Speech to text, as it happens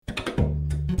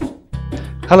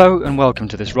Hello and welcome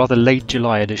to this rather late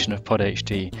July edition of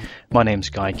PodhD. My name's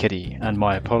Guy Kiddy, and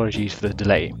my apologies for the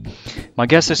delay. My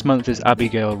guest this month is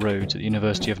Abigail Rhodes at the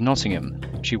University of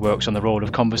Nottingham. She works on the role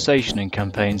of conversation in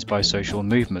campaigns by social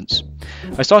movements.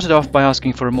 I started off by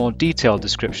asking for a more detailed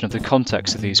description of the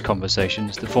context of these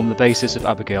conversations that form the basis of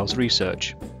Abigail's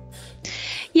research.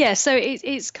 Yeah, so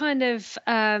it's kind of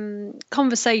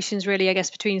conversations really, I guess,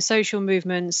 between social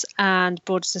movements and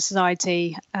broader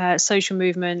society, social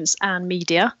movements and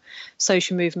media,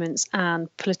 social movements and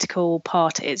political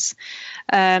parties.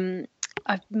 Our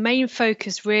main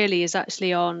focus really is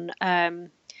actually on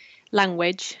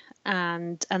language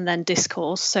and then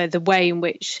discourse. So the way in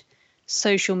which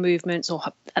social movements or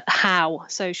how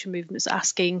social movements are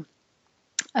asking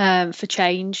for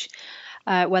change.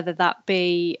 Whether that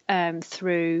be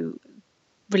through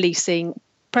releasing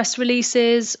press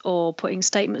releases or putting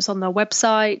statements on their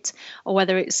website, or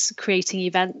whether it's creating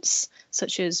events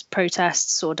such as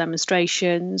protests or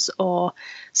demonstrations or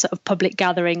sort of public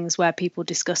gatherings where people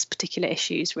discuss particular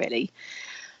issues, really.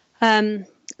 So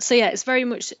yeah, it's very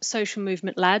much social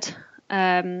movement led.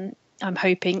 I'm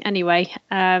hoping anyway.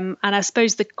 And I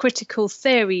suppose the critical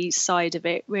theory side of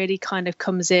it really kind of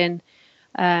comes in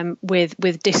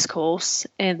with discourse,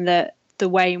 in the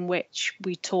way in which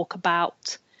we talk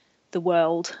about the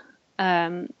world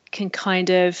can kind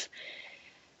of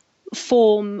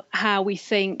form how we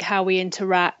think, how we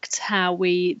interact, how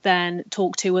we then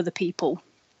talk to other people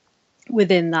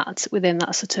within that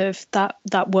sort of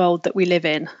that world that we live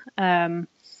in.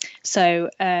 So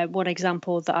one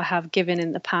example that I have given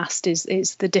in the past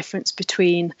is the difference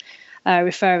between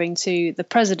referring to the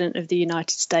President of the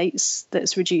United States,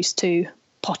 that's reduced to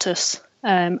POTUS,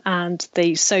 and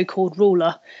the so-called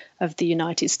ruler of the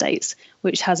United States,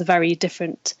 which has a very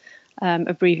different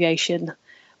abbreviation,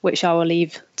 which I will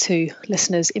leave to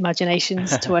listeners'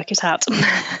 imaginations to work it out.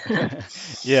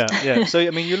 Yeah. So,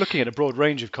 I mean, you're looking at a broad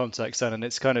range of contexts then, and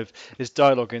it's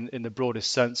dialogue in the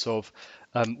broadest sense of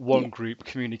one group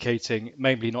communicating,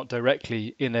 maybe not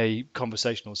directly in a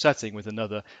conversational setting with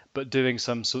another, but doing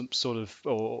some sort of,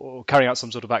 or carrying out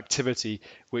some sort of activity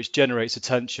which generates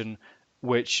attention,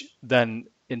 which then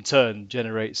in turn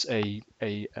generates a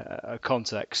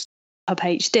context. A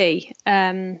PhD.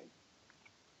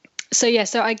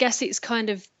 So I guess it's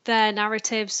kind of their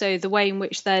narrative. So the way in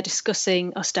which they're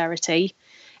discussing austerity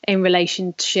in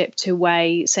relationship to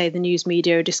way, say, the news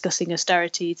media are discussing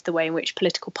austerity, to the way in which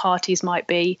political parties might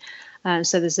be.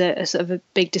 So there's a sort of a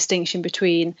big distinction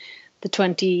between the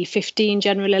 2015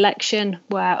 general election,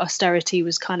 where austerity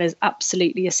was kind of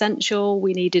absolutely essential.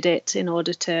 We needed it in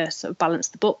order to sort of balance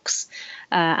the books,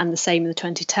 and the same in the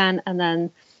 2010, and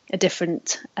then a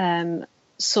different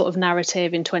sort of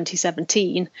narrative in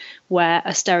 2017, where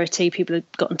austerity, people had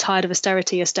gotten tired of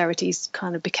austerity. Austerity's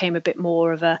kind of became a bit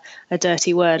more of a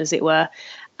dirty word, as it were.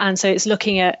 And so it's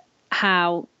looking at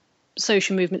how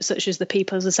social movements such as the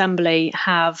People's Assembly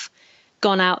have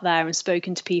gone out there and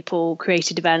spoken to people,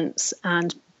 created events,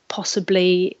 and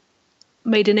possibly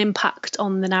made an impact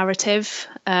on the narrative.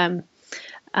 And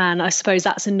I suppose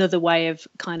that's another way of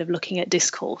kind of looking at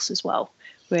discourse as well,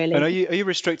 really. And are you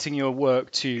restricting your work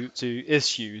to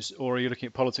issues, or are you looking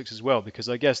at politics as well? Because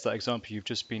I guess that example you've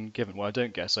just been given, well, I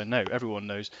don't guess, I know, everyone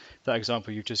knows that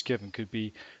example you've just given could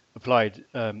be applied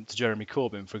to Jeremy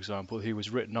Corbyn, for example, who was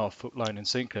written off hook, line and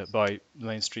sinker by the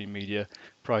mainstream media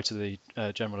prior to the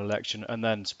general election, and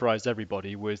then surprised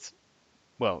everybody with,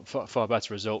 well, far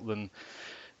better result than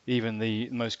even the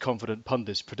most confident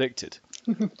pundits predicted.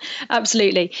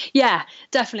 Absolutely. Yeah,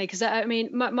 definitely. Because I mean,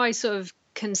 my sort of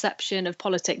conception of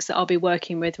politics that I'll be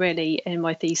working with really in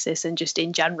my thesis and just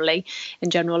in general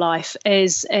life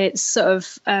is it's sort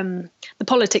of the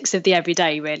politics of the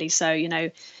everyday, really. So, you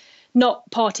know,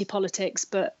 not party politics,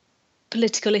 but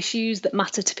political issues that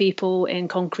matter to people in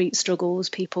concrete struggles,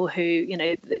 people who, you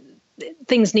know,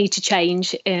 things need to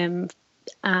change,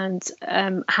 and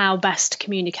how best to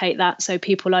communicate that. So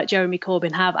people like Jeremy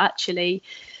Corbyn have actually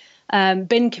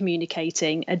been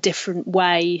communicating a different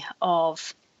way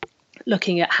of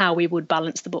looking at how we would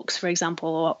balance the books, for example,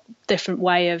 or different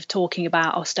way of talking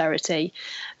about austerity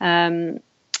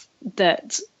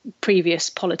that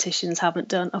previous politicians haven't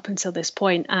done up until this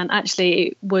point. And actually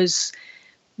it was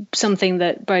something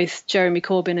that both Jeremy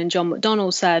Corbyn and John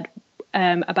McDonnell said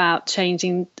about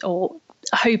changing or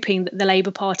hoping that the Labour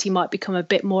Party might become a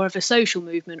bit more of a social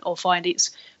movement or find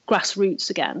its grassroots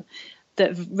again,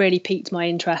 that really piqued my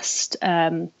interest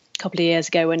a couple of years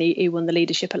ago when he won the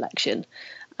leadership election.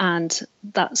 And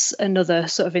that's another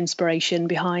sort of inspiration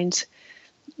behind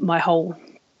my whole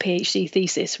PhD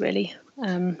thesis, really.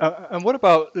 And what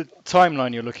about the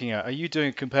timeline you're looking at? Are you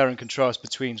doing compare and contrast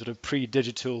between sort of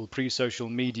pre-digital, pre-social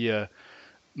media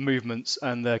movements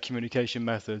and their communication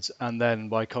methods, and then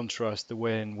by contrast, the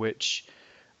way in which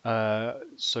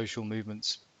social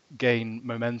movements gain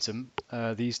momentum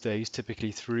these days,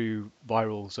 typically through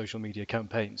viral social media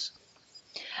campaigns?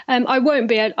 I won't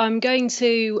be. I'm going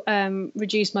to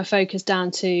reduce my focus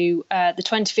down to the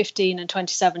 2015 and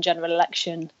 27 general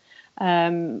election.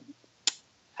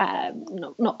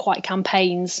 Not quite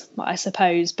campaigns, I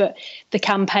suppose, but the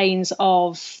campaigns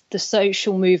of the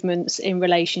social movements in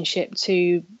relationship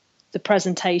to the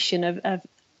presentation of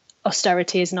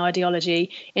austerity as an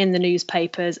ideology in the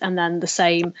newspapers, and then the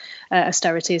same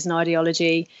austerity as an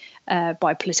ideology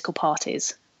by political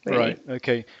parties. Really. Right.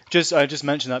 Okay. I just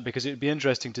mentioned that because it'd be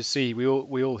interesting to see. We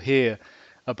all hear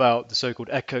about the so-called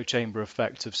echo chamber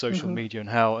effect of social media and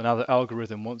how another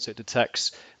algorithm, once it detects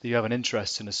that you have an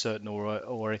interest in a certain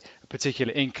or a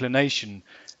particular inclination,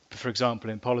 for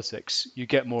example, in politics, you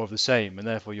get more of the same, and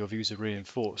therefore your views are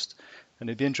reinforced. And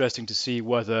it'd be interesting to see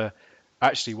whether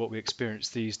actually what we experience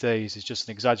these days is just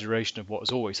an exaggeration of what has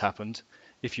always happened.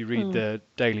 If you read the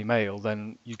Daily Mail,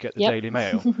 then you get the Daily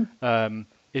Mail.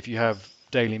 If you have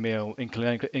Daily Mail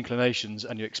inclinations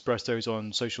and you express those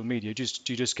on social media, do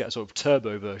you just get a sort of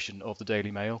turbo version of the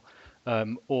Daily Mail,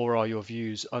 or are your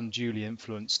views unduly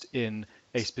influenced in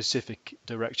a specific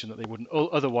direction that they wouldn't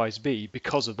otherwise be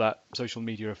because of that social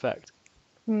media effect?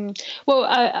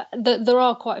 Well, there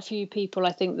are quite a few people,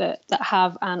 I think, that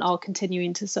have and are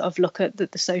continuing to sort of look at the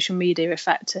social media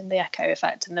effect and the echo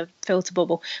effect and the filter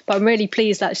bubble. But I'm really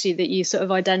pleased actually that you sort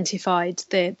of identified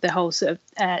the whole sort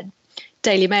of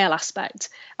Daily Mail aspect.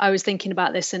 I was thinking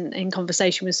about this in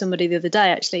conversation with somebody the other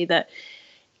day, actually, that,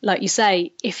 like you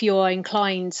say, if you're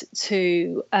inclined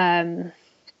to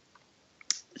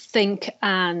think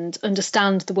and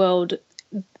understand the world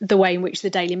the way in which the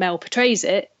Daily Mail portrays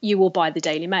it, you will buy the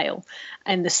Daily Mail.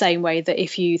 In the same way that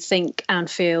if you think and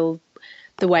feel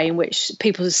the way in which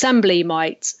People's Assembly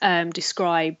might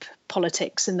describe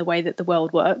politics and the way that the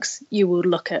world works, you will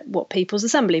look at what People's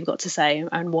Assembly have got to say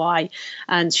and why,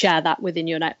 and share that within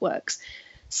your networks.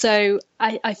 So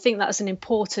I think that's an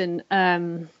important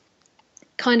kind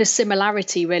of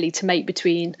similarity really to make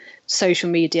between social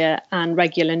media and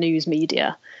regular news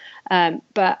media.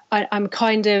 But I'm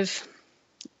kind of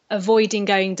avoiding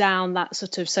going down that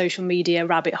sort of social media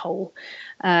rabbit hole.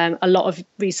 A lot of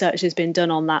research has been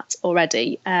done on that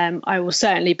already. I will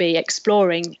certainly be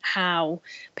exploring how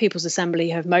People's Assembly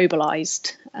have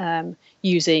mobilised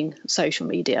using social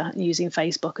media, using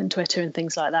Facebook and Twitter and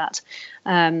things like that.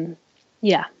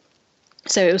 Yeah,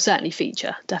 so it will certainly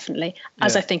feature, definitely,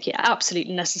 as I think it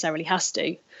absolutely necessarily has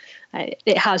to.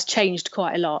 It has changed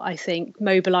quite a lot, I think,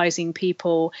 mobilising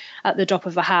people at the drop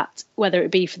of a hat, whether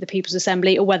it be for the People's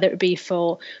Assembly or whether it be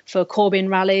for Corbyn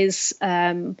rallies.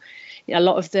 A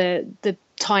lot of the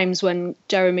times when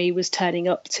Jeremy was turning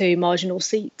up to marginal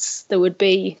seats, there would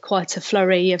be quite a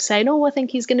flurry of saying, oh, I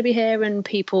think he's going to be here, and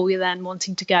people were then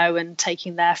wanting to go and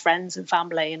taking their friends and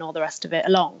family and all the rest of it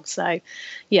along. So,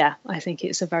 yeah, I think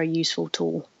it's a very useful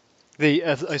tool.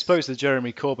 I suppose the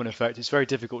Jeremy Corbyn effect, it's very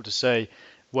difficult to say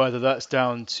whether that's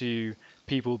down to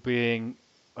people being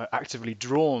actively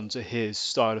drawn to his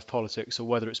style of politics, or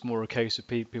whether it's more a case of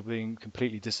people being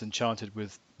completely disenchanted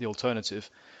with the alternative,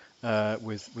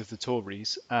 with the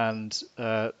Tories, and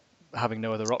having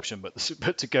no other option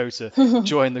but to go to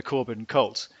join the Corbyn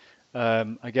cult.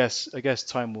 I guess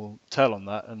time will tell on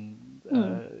that,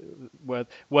 and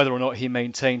whether or not he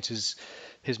maintains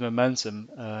his momentum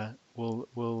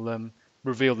will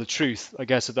reveal the truth, I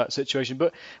guess, of that situation.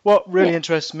 But what really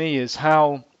interests me is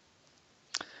how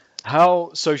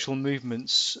social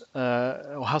movements,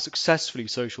 or how successfully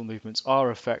social movements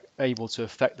are able to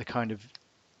affect the kind of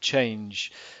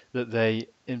change that they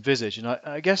envisage. And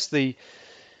I guess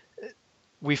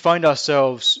we find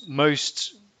ourselves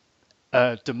most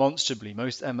demonstrably,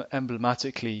 most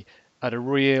emblematically, at a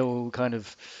real kind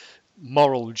of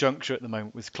moral juncture at the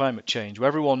moment with climate change, where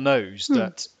everyone knows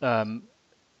that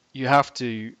you have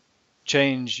to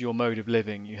change your mode of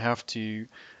living. You have to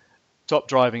stop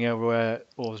driving everywhere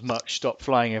or as much, stop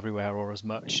flying everywhere or as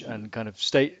much, and kind of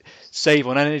save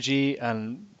on energy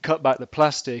and cut back the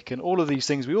plastic and all of these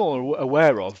things we all are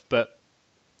aware of. But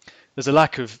there's a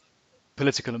lack of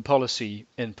political and policy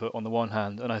input on the one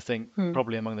hand, and I think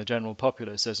probably among the general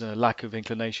populace there's a lack of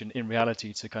inclination in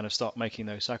reality to kind of start making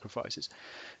those sacrifices.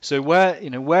 So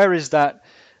where is that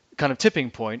kind of tipping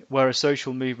point where a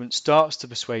social movement starts to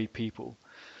persuade people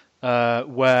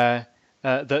that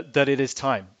it is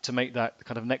time to make that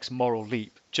kind of next moral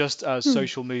leap just as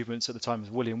social movements at the time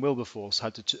of William Wilberforce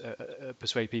had to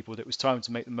persuade people that it was time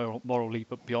to make the moral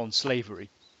leap beyond slavery.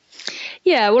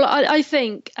 Yeah, well, I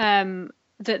think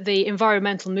that the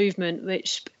environmental movement,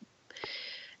 which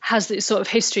has this sort of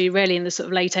history really in the sort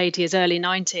of late 80s, early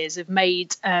 90s, have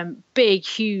made big,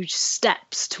 huge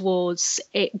steps towards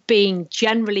it being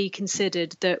generally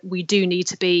considered that we do need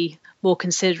to be more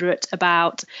considerate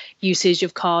about usage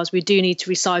of cars. We do need to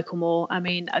recycle more. I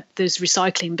mean, there's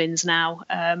recycling bins now,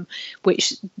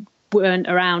 which weren't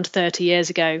around 30 years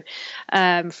ago.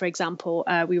 For example,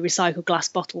 we recycle glass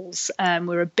bottles.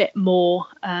 We're a bit more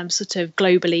sort of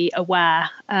globally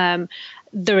aware.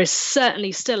 There is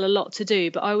certainly still a lot to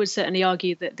do, but I would certainly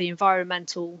argue that the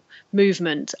environmental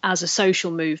movement as a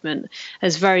social movement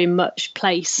has very much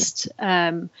placed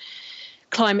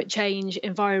climate change,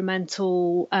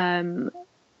 environmental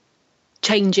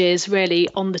changes really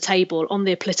on the table, on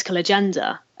the political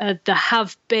agenda. There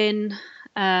have been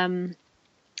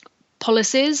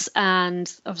policies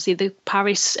and obviously the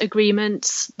Paris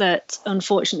agreements that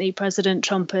unfortunately President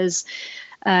Trump has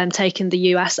taken the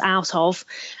US out of.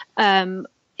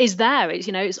 Is there?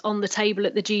 It's on the table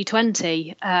at the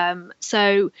G20.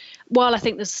 So while I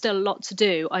think there's still a lot to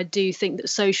do, I do think that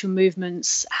social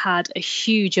movements had a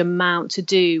huge amount to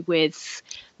do with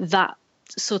that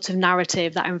sort of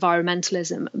narrative, that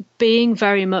environmentalism being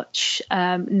very much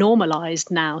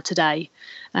normalized now today,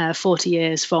 40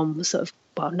 years from sort of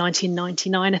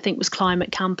 1999, I think, was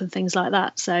climate camp and things like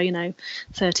that. So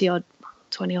 20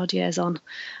 odd years on.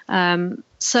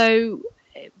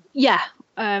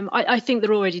 I think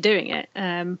they're already doing it.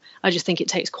 I just think it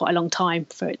takes quite a long time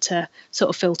for it to sort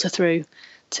of filter through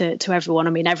to everyone.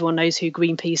 I mean, everyone knows who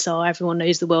Greenpeace are. Everyone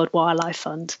knows the World Wildlife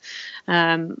Fund.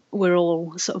 We're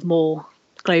all sort of more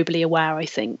globally aware, I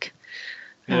think.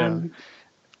 Yeah.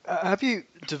 Have you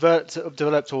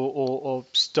developed or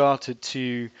started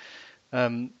to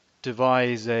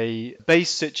devise a base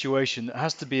situation that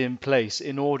has to be in place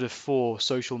in order for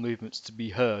social movements to be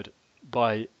heard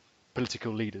by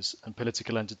political leaders and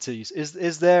political entities?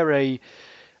 Is there a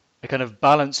kind of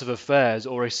balance of affairs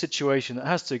or a situation that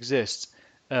has to exist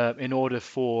in order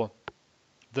for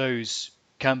those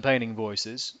campaigning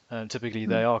voices, and typically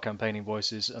they are campaigning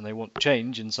voices and they want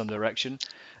change in some direction,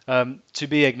 to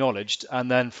be acknowledged, and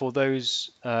then for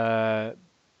those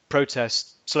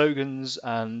protest slogans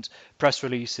and press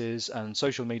releases and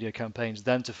social media campaigns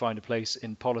then to find a place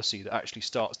in policy that actually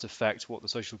starts to affect what the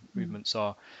social movements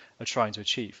are trying to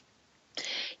achieve?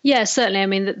 Yeah, certainly. I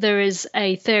mean, there is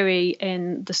a theory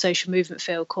in the social movement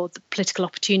field called the political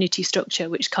opportunity structure,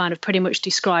 which kind of pretty much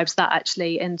describes that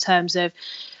actually in terms of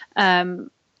at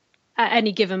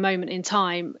any given moment in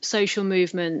time, social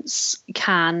movements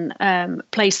can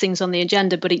place things on the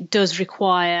agenda, but it does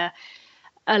require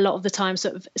a lot of the time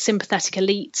sort of sympathetic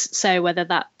elites. So whether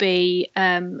that be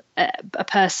a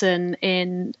person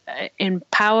in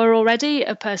power already,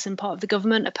 a person part of the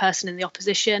government, a person in the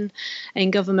opposition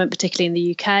in government, particularly in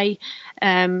the UK,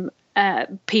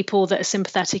 people that are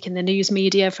sympathetic in the news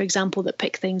media, for example, that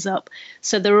pick things up.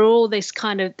 So there are all this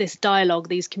dialogue,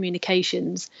 these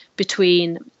communications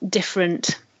between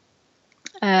different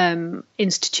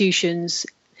institutions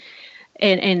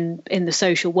in the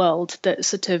social world that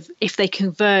sort of, if they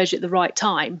converge at the right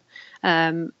time,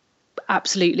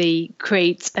 absolutely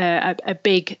create a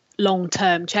big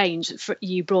long-term change.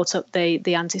 You brought up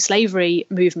the anti-slavery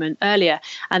movement earlier,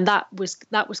 and that was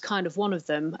kind of one of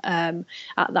them. At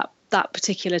that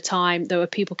particular time, there were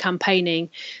people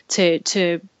campaigning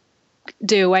to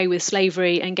do away with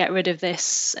slavery and get rid of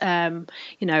this,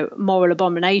 moral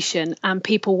abomination. And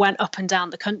people went up and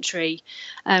down the country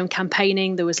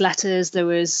campaigning. There was letters, there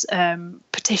was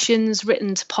petitions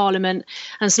written to Parliament,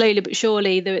 and slowly but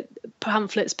surely the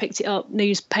pamphlets picked it up,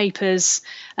 newspapers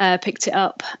picked it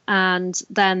up, and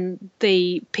then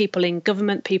the people in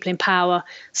government, people in power,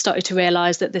 started to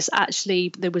realise that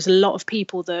there was a lot of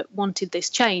people that wanted this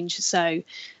change. So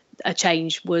a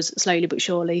change was slowly but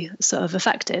surely sort of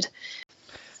affected.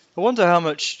 I wonder how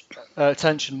much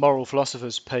attention moral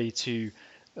philosophers pay to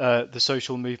the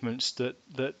social movements that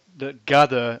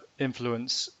gather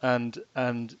influence and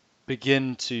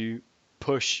begin to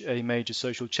push a major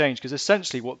social change, because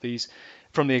essentially what these,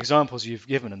 from the examples you've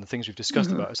given and the things we've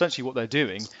discussed about, essentially what they're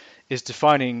doing is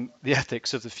defining the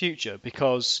ethics of the future.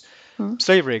 Because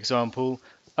slavery example,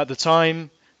 at the time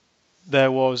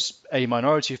there was a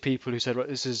minority of people who said, right,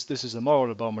 this is a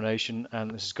moral abomination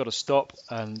and this has got to stop,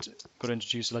 and got to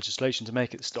introduce legislation to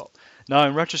make it stop. Now,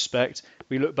 in retrospect,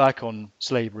 we look back on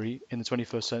slavery in the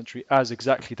 21st century as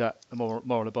exactly that, a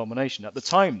moral abomination. At the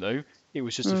time, though, it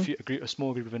was just a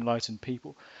small group of enlightened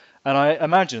people. And I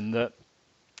imagine that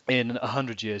in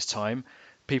 100 years' time,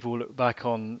 people look back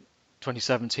on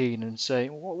 2017 and say,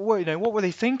 what were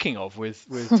they thinking of with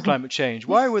climate change?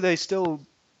 Why were they still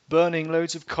burning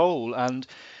loads of coal, and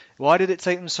why did it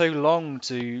take them so long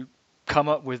to come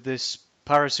up with this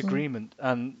Paris Agreement?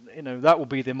 And that will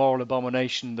be the moral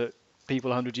abomination that people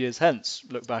 100 years hence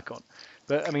look back on.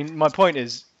 But I mean, my point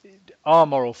is, are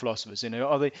moral philosophers,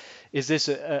 is this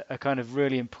a kind of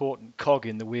really important cog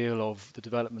in the wheel of the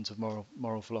development of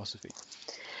moral philosophy?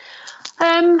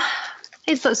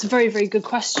 That's a very, very good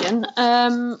question.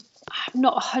 I'm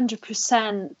not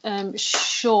 100%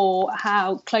 sure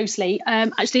how closely.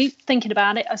 Actually, thinking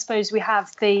about it, I suppose we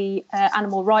have the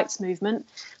animal rights movement.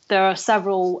 There are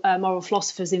several moral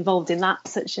philosophers involved in that,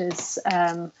 such as,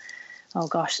 oh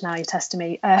gosh, now you're testing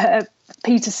me.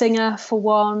 Peter Singer, for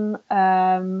one.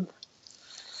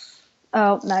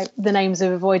 Oh no, the names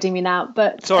are avoiding me now.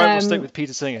 But sorry, we'll stick with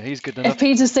Peter Singer. He's good enough.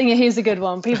 Peter Singer, he's a good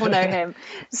one. People know him.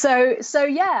 So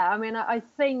yeah. I mean, I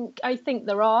think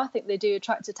there are. I think they do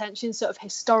attract attention, sort of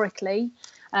historically,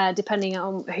 depending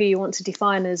on who you want to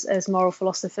define as moral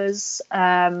philosophers,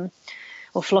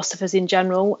 or philosophers in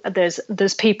general.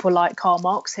 There's people like Karl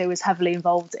Marx, who was heavily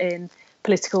involved in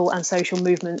political and social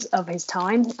movements of his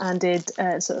time and did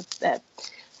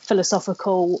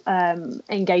philosophical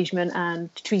engagement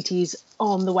and treatises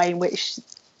on the way in which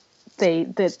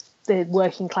the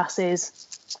working classes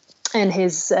in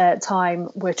his time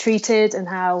were treated, and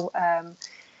how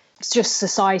just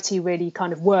society really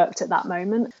kind of worked at that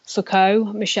moment.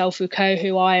 Michel Foucault,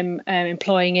 who I'm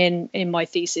employing in my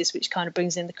thesis, which kind of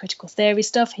brings in the critical theory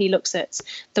stuff, he looks at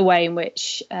the way in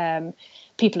which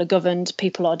people are governed,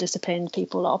 people are disciplined,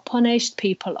 people are punished,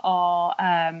 people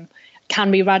are can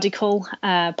be radical.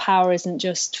 Power isn't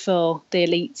just for the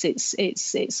elites.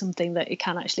 It's something that it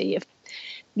can actually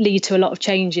lead to a lot of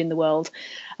change in the world.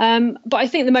 But I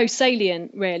think the most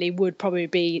salient really would probably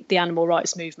be the animal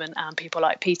rights movement and people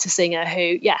like Peter Singer,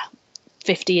 who,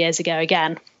 50 years ago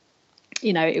again,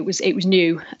 it was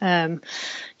new. I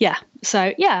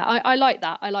like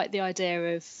that. I like the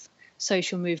idea of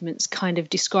social movements kind of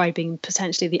describing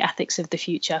potentially the ethics of the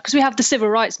future, because we have the civil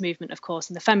rights movement, of course,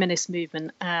 and the feminist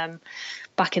movement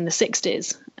back in the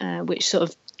 60s, which sort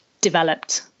of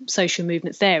developed social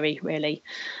movement theory, really,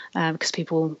 because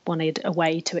people wanted a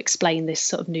way to explain this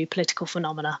sort of new political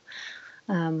phenomena.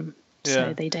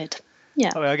 So they did.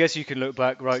 Yeah. I mean, I guess you can look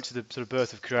back right to the sort of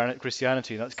birth of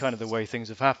Christianity, and that's kind of the way things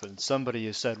have happened. Somebody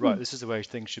has said, right, this is the way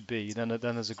things should be. Then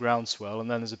there's a groundswell, and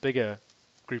then there's a bigger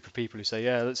group of people who say,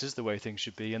 this is the way things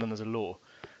should be, and then there's a law.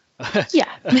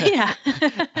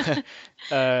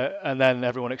 And then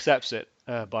everyone accepts it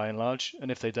by and large,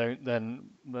 and if they don't, then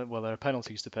there are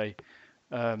penalties to pay.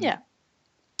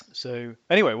 So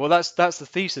anyway, well, that's the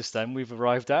thesis then we've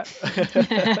arrived at.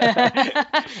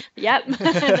 Yep.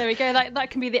 There we go. That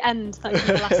can be the end. That can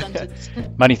be the last sentence.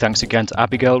 Many thanks again to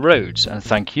Abigail Rhodes, and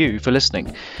thank you for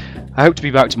listening. I hope to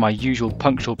be back to my usual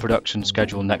punctual production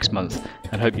schedule next month,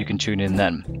 and hope you can tune in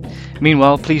then.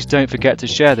 Meanwhile, please don't forget to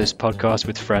share this podcast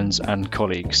with friends and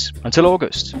colleagues. Until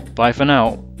August, bye for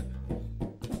now.